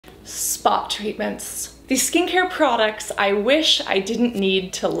Spot treatments. The skincare products I wish I didn't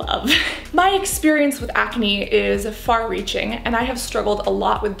need to love. My experience with acne is far-reaching, and I have struggled a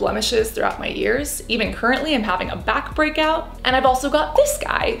lot with blemishes throughout my years. Even currently, I'm having a back breakout, and I've also got this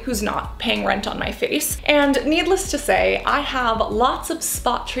guy who's not paying rent on my face. And needless to say, I have lots of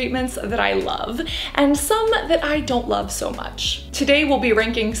spot treatments that I love, and some that I don't love so much. Today, we'll be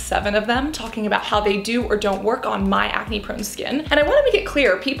ranking 7 of them, talking about how they do or don't work on my acne-prone skin. And I want to make it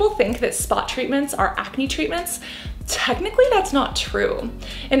clear, people think that spot treatments are acne treatments. Technically, that's not true.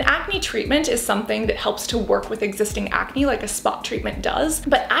 An acne treatment is something that helps to work with existing acne like a spot treatment does,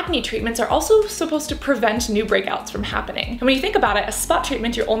 but acne treatments are also supposed to prevent new breakouts from happening. And when you think about it, a spot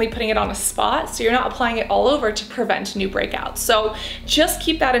treatment, you're only putting it on a spot, so you're not applying it all over to prevent new breakouts. So just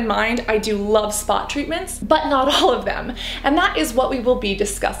keep that in mind. I do love spot treatments, but not all of them. And that is what we will be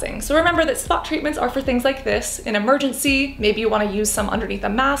discussing. So remember that spot treatments are for things like this, an emergency, maybe you want to use some underneath a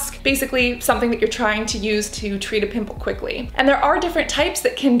mask, basically something that you're trying to use to treat a pimple quickly. And there are different types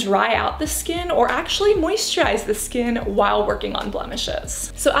that can dry out the skin or actually moisturize the skin while working on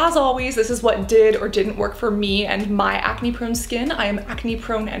blemishes. So as always, this is what did or didn't work for me and my acne prone skin. I am acne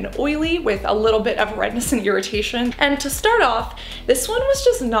prone and oily with a little bit of redness and irritation. And to start off, this one was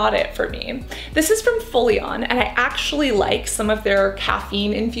just not it for me. This is from Follain, and I actually like some of their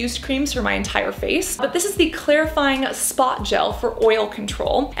caffeine infused creams for my entire face, but this is the clarifying spot gel for oil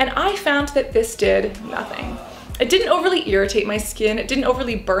control. And I found that this did nothing. It didn't overly irritate my skin, it didn't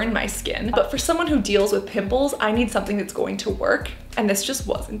overly burn my skin, but for someone who deals with pimples, I need something that's going to work, and this just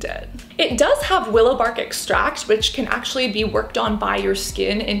wasn't it. It does have willow bark extract, which can actually be worked on by your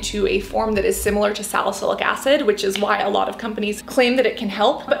skin into a form that is similar to salicylic acid, which is why a lot of companies claim that it can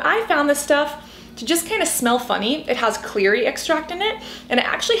help, but I found this stuff to just kind of smell funny. It has clary extract in it, and it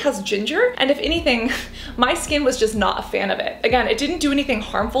actually has ginger, and if anything, my skin was just not a fan of it. Again, it didn't do anything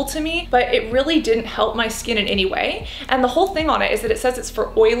harmful to me, but it really didn't help my skin in any way. And the whole thing on it is that it says it's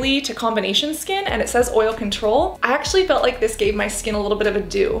for oily to combination skin, and it says oil control. I actually felt like this gave my skin a little bit of a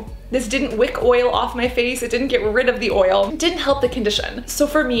do. This didn't wick oil off my face, it didn't get rid of the oil, it didn't help the condition. So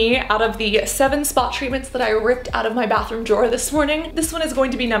for me, out of the 7 spot treatments that I ripped out of my bathroom drawer this morning, this one is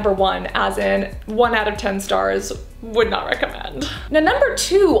going to be number 1, as in 1 out of 10 stars. Would not recommend. Now number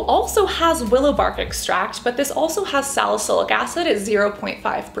 2 also has willow bark extract, but this also has salicylic acid at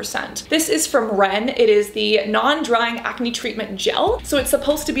 0.5%. This is from Ren. It is the non-drying acne treatment gel. So it's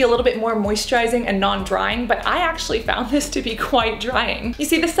supposed to be a little bit more moisturizing and non-drying, but I actually found this to be quite drying. You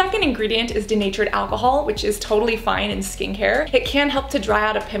see, the second ingredient is denatured alcohol, which is totally fine in skincare. It can help to dry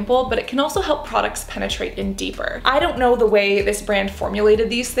out a pimple, but it can also help products penetrate in deeper. I don't know the way this brand formulated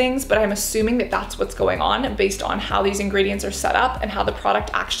these things, but I'm assuming that that's what's going on based on how these ingredients are set up and how the product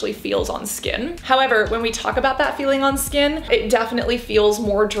actually feels on skin. However, when we talk about that feeling on skin, it definitely feels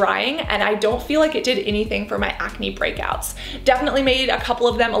more drying, and I don't feel like it did anything for my acne breakouts. Definitely made a couple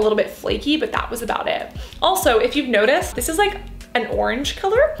of them a little bit flaky, but that was about it. Also, if you've noticed, this is like an orange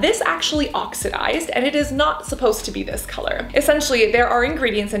color. This actually oxidized, and it is not supposed to be this color. Essentially, there are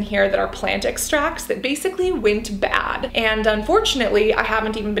ingredients in here that are plant extracts that basically went bad, and unfortunately, I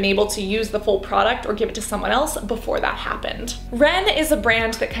haven't even been able to use the full product or give it to someone else before that happened. Ren is a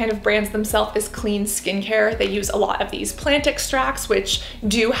brand that kind of brands themselves as clean skincare. They use a lot of these plant extracts, which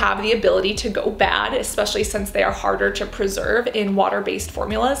do have the ability to go bad, especially since they are harder to preserve in water-based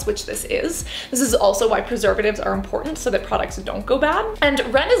formulas, which this is. This is also why preservatives are important, so that products don't go bad. And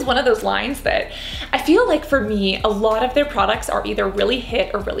Ren is one of those lines that I feel like for me, a lot of their products are either really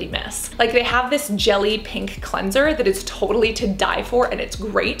hit or really miss. Like they have this jelly pink cleanser that is totally to die for, and it's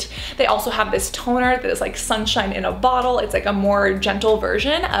great. They also have this toner that is like sunshine in a bottle. It's like a more gentle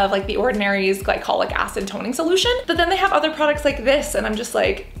version of like the Ordinary's glycolic acid toning solution. But then they have other products like this, and I'm just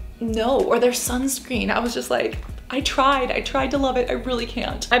like, no. Or their sunscreen. I was just like, I tried to love it, I really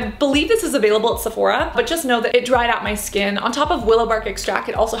can't. I believe this is available at Sephora, but just know that it dried out my skin. On top of willow bark extract,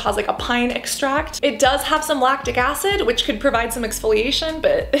 it also has like a pine extract. It does have some lactic acid, which could provide some exfoliation,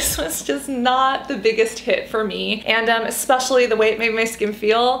 but this was just not the biggest hit for me. And especially the way it made my skin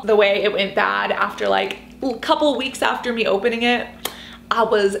feel, the way it went bad after like a couple weeks after me opening it. I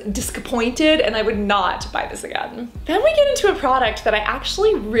was disappointed, and I would not buy this again. Then we get into a product that I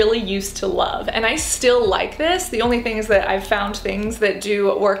actually really used to love, and I still like this. The only thing is that I've found things that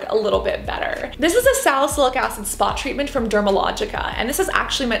do work a little bit better. This is a salicylic acid spot treatment from Dermalogica, and this is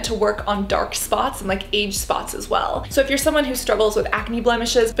actually meant to work on dark spots and like age spots as well. So if you're someone who struggles with acne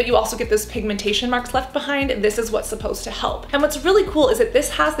blemishes, but you also get those pigmentation marks left behind, this is what's supposed to help. And what's really cool is that this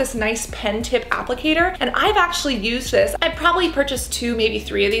has this nice pen tip applicator, and I've actually used this. I probably purchased 2, maybe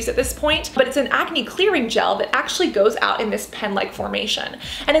 3 of these at this point, but it's an acne clearing gel that actually goes out in this pen-like formation.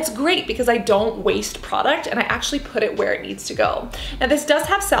 And it's great because I don't waste product and I actually put it where it needs to go. Now this does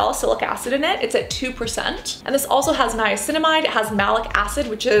have salicylic acid in it. It's at 2%. And this also has niacinamide. It has malic acid,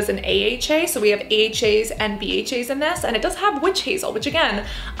 which is an AHA. So we have AHAs and BHAs in this. And it does have witch hazel, which again,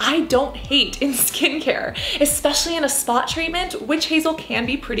 I don't hate in skincare, especially in a spot treatment. Witch hazel can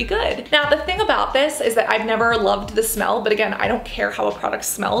be pretty good. Now the thing about this is that I've never loved the smell, but again, I don't care how a product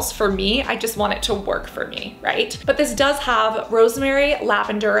smells. For me, I just want it to work for me, right? But this does have rosemary,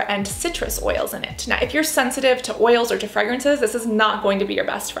 lavender, and citrus oils in it. Now, if you're sensitive to oils or to fragrances, this is not going to be your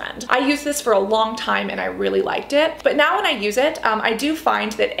best friend. I used this for a long time and I really liked it. But now when I use it, I do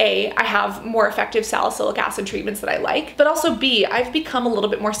find that A, I have more effective salicylic acid treatments that I like, but also B, I've become a little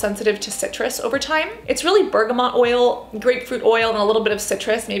bit more sensitive to citrus over time. It's really bergamot oil, grapefruit oil, and a little bit of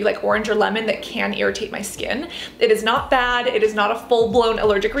citrus, maybe like orange or lemon, that can irritate my skin. It is not bad. It is not a full-blown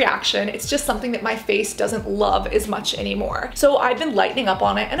allergic reaction. It's just something that my face doesn't love as much anymore. So I've been lightening up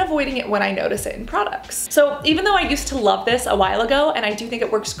on it and avoiding it when I notice it in products. So even though I used to love this a while ago, and I do think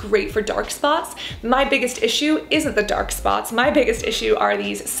it works great for dark spots, my biggest issue isn't the dark spots. My biggest issue are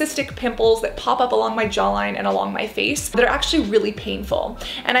these cystic pimples that pop up along my jawline and along my face that are actually really painful.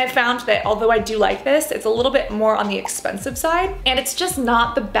 And I found that although I do like this, it's a little bit more on the expensive side, and it's just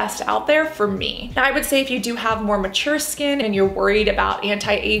not the best out there for me. Now I would say if you do have more mature skin and you're worried about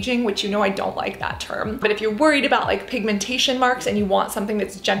anti-aging, which you know I don't like that term, but if you're worried about like pigmentation marks and you want something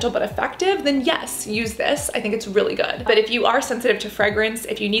that's gentle but effective, then yes, use this. I think it's really good. But if you are sensitive to fragrance,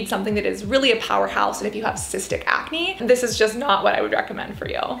 if you need something that is really a powerhouse, and if you have cystic acne, this is just not what I would recommend for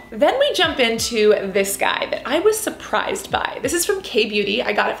you. Then we jump into this guy that I was surprised by. This is from K-Beauty.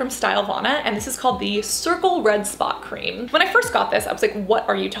 I got it from Stylovana, and this is called the Circle Red Spot Cream. When I first got this, I was like, what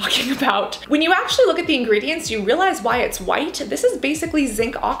are you talking about? When you actually look at the ingredients, you realize why it's white. This is basically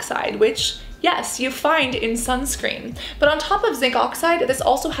zinc oxide, which yes, you find in sunscreen. But on top of zinc oxide, this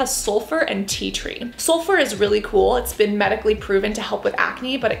also has sulfur and tea tree. Sulfur is really cool. It's been medically proven to help with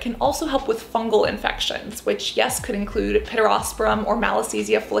acne, but it can also help with fungal infections, which yes, could include pityrosporum or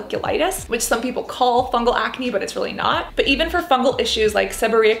Malassezia folliculitis, which some people call fungal acne, but it's really not. But even for fungal issues like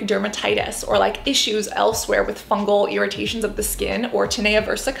seborrheic dermatitis, or like issues elsewhere with fungal irritations of the skin, or tinea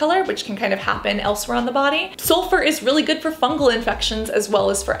versicolor, which can kind of happen elsewhere on the body, sulfur is really good for fungal infections as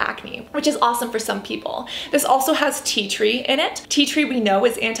well as for acne, which is awesome for some people. This also has tea tree in it. Tea tree we know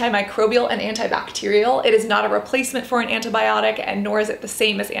is antimicrobial and antibacterial. It is not a replacement for an antibiotic, and nor is it the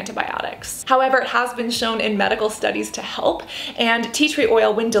same as antibiotics. However, it has been shown in medical studies to help, and tea tree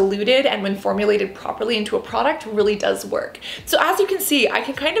oil, when diluted and when formulated properly into a product, really does work. So as you can see, I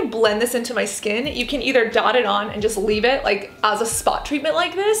can kind of blend this into my skin. You can either dot it on and just leave it like as a spot treatment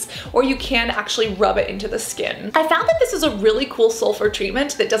like this, or you can actually rub it into the skin. I found that this is a really cool sulfur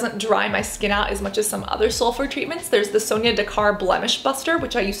treatment that doesn't dry my skin out as much as some other sulfur treatments. There's the Sonia Dakar Blemish Buster,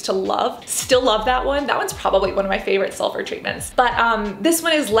 which I used to love. Still love that one. That one's probably one of my favorite sulfur treatments. But this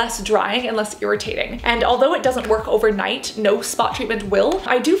one is less drying and less irritating. And although it doesn't work overnight, no spot treatment will,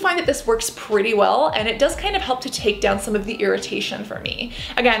 I do find that this works pretty well, and it does kind of help to take down some of the irritation for me.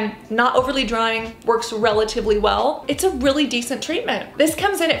 Again, not overly drying, works relatively well. It's a really decent treatment. This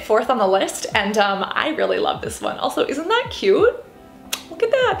comes in at 4th on the list, and I really love this one. Also, isn't that cute? Look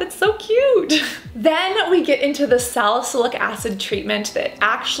at that, that's so cute. Then we get into the salicylic acid treatment that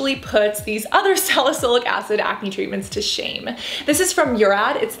actually puts these other salicylic acid acne treatments to shame. This is from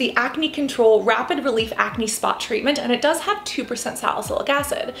Murad. It's the Acne Control Rapid Relief Acne Spot Treatment, and it does have 2% salicylic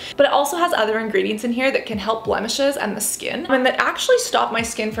acid, but it also has other ingredients in here that can help blemishes and the skin, and that actually stop my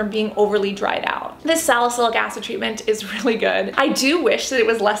skin from being overly dried out. This salicylic acid treatment is really good. I do wish that it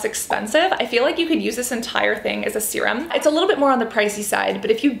was less expensive. I feel like you could use this entire thing as a serum. It's a little bit more on the pricey side,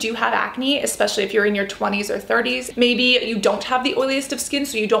 but if you do have acne, especially if you're in your 20s or 30s, maybe you don't have the oiliest of skin,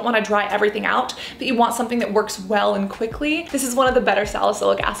 so you don't want to dry everything out, but you want something that works well and quickly, this is one of the better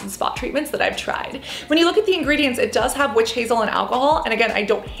salicylic acid spot treatments that I've tried. When you look at the ingredients, it does have witch hazel and alcohol, and again, I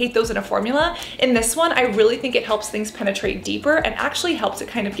don't hate those in a formula. In this one, I really think it helps things penetrate deeper and actually helps it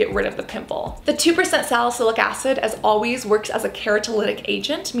kind of get rid of the pimple. The 2% salicylic acid, as always, works as a keratolytic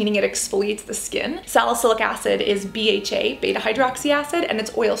agent, meaning it exfoliates the skin. Salicylic acid is BHA, beta hydroxy acid, and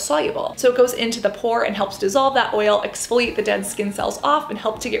it's oil soluble. So it goes into the pore and helps dissolve that oil, exfoliate the dead skin cells off, and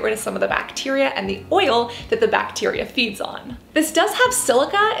help to get rid of some of the bacteria and the oil that the bacteria feeds on. This does have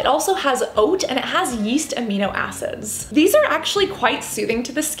silica, it also has oat, and it has yeast amino acids. These are actually quite soothing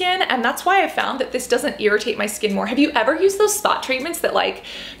to the skin, and that's why I found that this doesn't irritate my skin more. Have you ever used those spot treatments that like,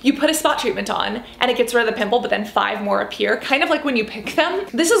 you put a spot treatment on and it gets rid of the pimple, but then 5 more appear, kind of like when you pick them?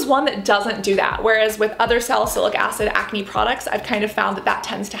 This is one that doesn't do that, whereas with other salicylic acid acne products, I've kind of found that that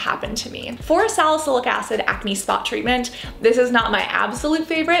tends to happen to me. For a salicylic acid acne spot treatment, this is not my absolute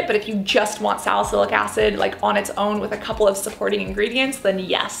favorite, but if you just want salicylic acid like on its own with a couple of supporting ingredients, then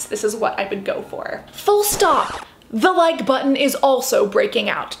yes, this is what I would go for. Full stop. The like button is also breaking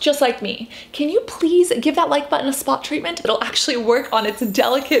out, just like me. Can you please give that like button a spot treatment? It'll actually work on its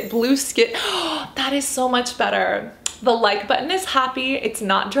delicate blue skin. That is so much better. The like button is happy, it's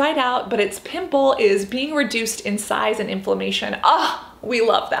not dried out, but its pimple is being reduced in size and inflammation. Ah, we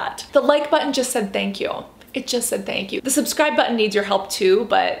love that. The like button just said thank you. It just said thank you. The subscribe button needs your help too,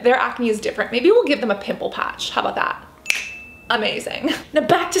 but their acne is different. Maybe we'll give them a pimple patch. How about that? Amazing. Now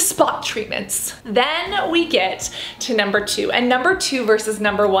back to spot treatments. Then we get to number 2, and number 2 versus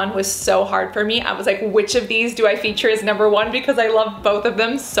number 1 was so hard for me. I was like, which of these do I feature as number 1, because I love both of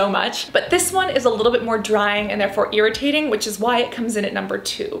them so much. But this one is a little bit more drying and therefore irritating, which is why it comes in at number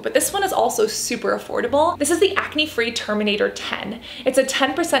 2. But this one is also super affordable. This is the AcneFree Terminator 10. It's a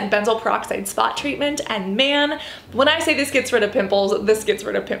 10% benzoyl peroxide spot treatment, and man, when I say this gets rid of pimples, this gets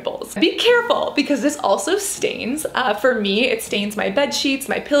rid of pimples. Be careful, because this also stains. For me, it stains my bed sheets,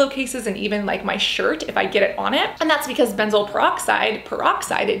 my pillowcases, and even like my shirt if I get it on it. And that's because benzoyl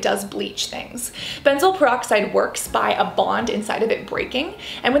peroxide, it does bleach things. Benzoyl peroxide works by a bond inside of it breaking.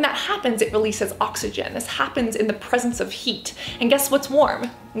 And when that happens, it releases oxygen. This happens in the presence of heat. And guess what's warm?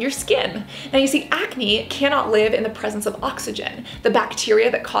 Your skin. Now you see, acne cannot live in the presence of oxygen. The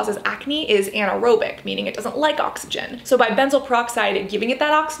bacteria that causes acne is anaerobic, meaning it doesn't like oxygen. So by benzoyl peroxide giving it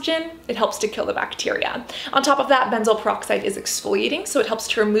that oxygen, it helps to kill the bacteria. On top of that, benzoyl peroxide is exfoliating, so it helps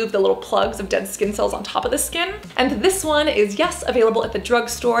to remove the little plugs of dead skin cells on top of the skin. And this one is, yes, available at the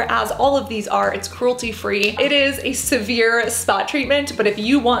drugstore, as all of these are. It's cruelty-free. It is a severe spot treatment, but if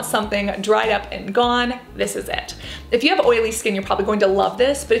you want something dried up and gone, this is it. If you have oily skin, you're probably going to love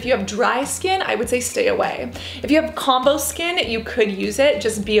this, but if you have dry skin, I would say stay away. If you have combo skin, you could use it.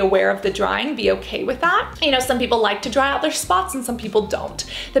 Just be aware of the drying, be okay with that. You know, some people like to dry out their spots and some people don't.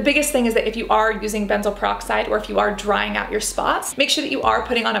 The biggest thing is that if you are using benzoyl peroxide or if you are drying out your spots, make sure that you are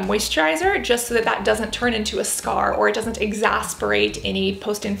putting on a moisturizer just so that that doesn't turn into a scar or it doesn't exacerbate any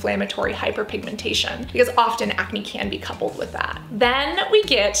post-inflammatory hyperpigmentation, because often acne can be coupled with that. Then we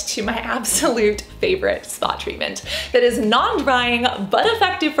get to my absolute favorite spot treatment that is non-drying but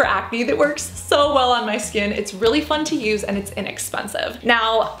effective for acne, that works so well on my skin. It's really fun to use and it's inexpensive.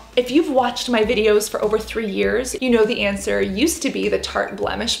 Now, if you've watched my videos for over 3 years, you know the answer used to be the Tarte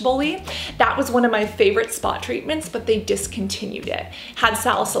Blemish Bully. That was one of my favorite spot treatments, but they discontinued it. Had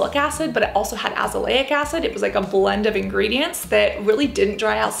salicylic acid, but it also had azelaic acid. It was like a blend of ingredients that really didn't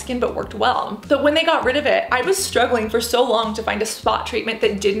dry out skin but worked well. But when they got rid of it, I was struggling for so long to find a spot treatment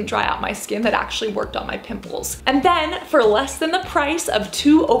that didn't dry out my skin, that actually worked on my pimples. And then for less than the price of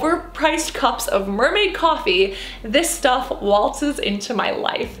 2 overpriced cups of mermaid coffee, this stuff waltzes into my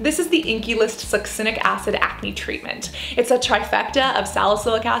life. This is the Inkey List Succinic Acid Acne Treatment. It's a trifecta of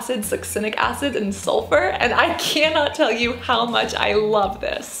salicylic acid, succinic acid, and sulfur, and I cannot tell you how much I love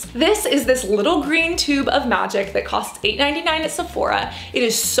this. This is this little green tube of magic that costs $8.99 at Sephora. It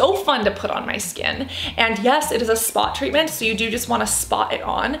is so fun to put on my skin. And yes, it is a spot treatment, so you do just want to spot it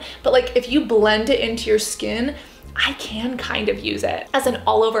on, but like if you blend it into your skin, I can kind of use it as an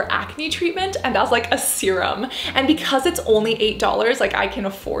all-over acne treatment and as like a serum. And because it's only $8, like I can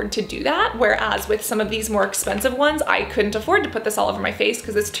afford to do that. Whereas with some of these more expensive ones, I couldn't afford to put this all over my face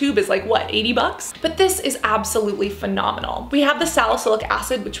because this tube is like, what, 80 bucks? But this is absolutely phenomenal. We have the salicylic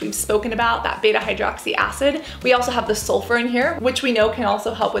acid, which we've spoken about, that beta hydroxy acid. We also have the sulfur in here, which we know can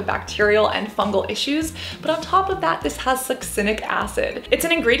also help with bacterial and fungal issues. But on top of that, this has succinic acid. It's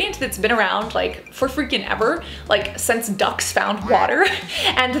an ingredient that's been around like for freaking ever. Like since ducks found water.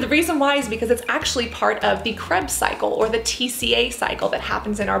 And the reason why is because it's actually part of the Krebs cycle, or the TCA cycle, that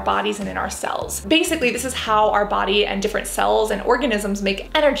happens in our bodies and in our cells. Basically, this is how our body and different cells and organisms make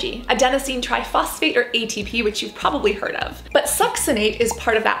energy, adenosine triphosphate, or ATP, which you've probably heard of. But succinate is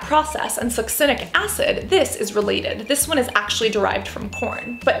part of that process, and succinic acid, this is related. This one is actually derived from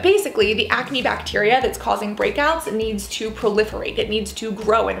corn. But basically, the acne bacteria that's causing breakouts needs to proliferate. It needs to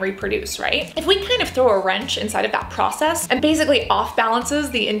grow and reproduce, right? If we kind of throw a wrench inside inside of that process and basically off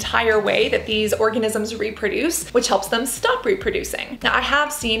balances the entire way that these organisms reproduce, which helps them stop reproducing. Now, I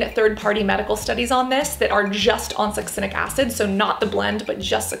have seen third-party medical studies on this that are just on succinic acid, so not the blend, but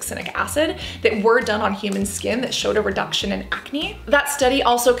just succinic acid, that were done on human skin that showed a reduction in acne. That study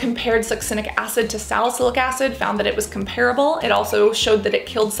also compared succinic acid to salicylic acid, found that it was comparable. It also showed that it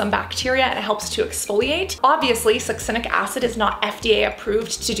killed some bacteria and it helps to exfoliate. Obviously, succinic acid is not FDA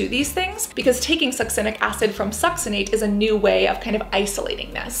approved to do these things because taking succinic acid from succinate is a new way of kind of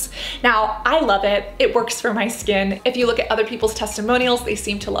isolating this. Now, I love it. It works for my skin. If you look at other people's testimonials, they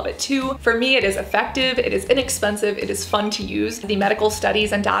seem to love it too. For me, it is effective, it is inexpensive, it is fun to use. The medical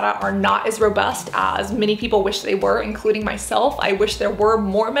studies and data are not as robust as many people wish they were, including myself. I wish there were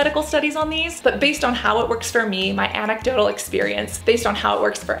more medical studies on these, but based on how it works for me, my anecdotal experience, based on how it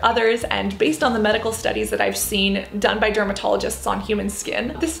works for others, and based on the medical studies that I've seen done by dermatologists on human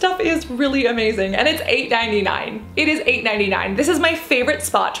skin, this stuff is really amazing, and it's $8.99. It is $8.99. This is my favorite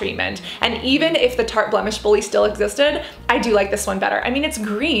spot treatment, and even if the Tarte Blemish Bully still existed, I do like this one better. I mean, it's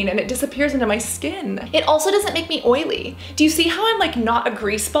green and it disappears into my skin. It also doesn't make me oily. Do you see how I'm like not a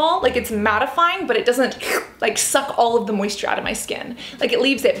grease ball? Like it's mattifying, but it doesn't like suck all of the moisture out of my skin. Like it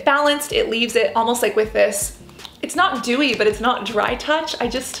leaves it balanced, it leaves it almost like with this, it's not dewy, but it's not dry touch.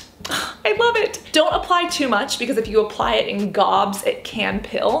 I love it. Don't apply too much because if you apply it in gobs, it can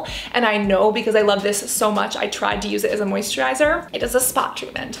pill. And I know because I love this so much, I tried to use it as a moisturizer. It is a spot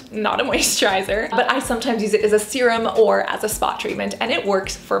treatment, not a moisturizer, but I sometimes use it as a serum or as a spot treatment and it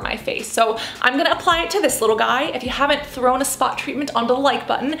works for my face. So I'm gonna apply it to this little guy. If you haven't thrown a spot treatment onto the like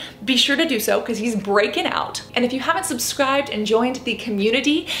button, be sure to do so because he's breaking out. And if you haven't subscribed and joined the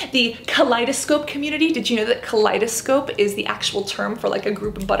community, the kaleidoscope community, did you know that kaleidoscope is the actual term for like a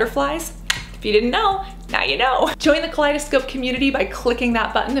group of butterflies? If you didn't know, now you know. Join the Kaleidoscope community by clicking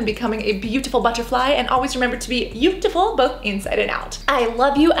that button and becoming a beautiful butterfly, and always remember to be beautiful both inside and out. I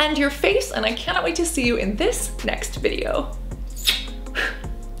love you and your face, and I cannot wait to see you in this next video.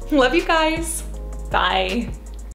 Love you guys. Bye.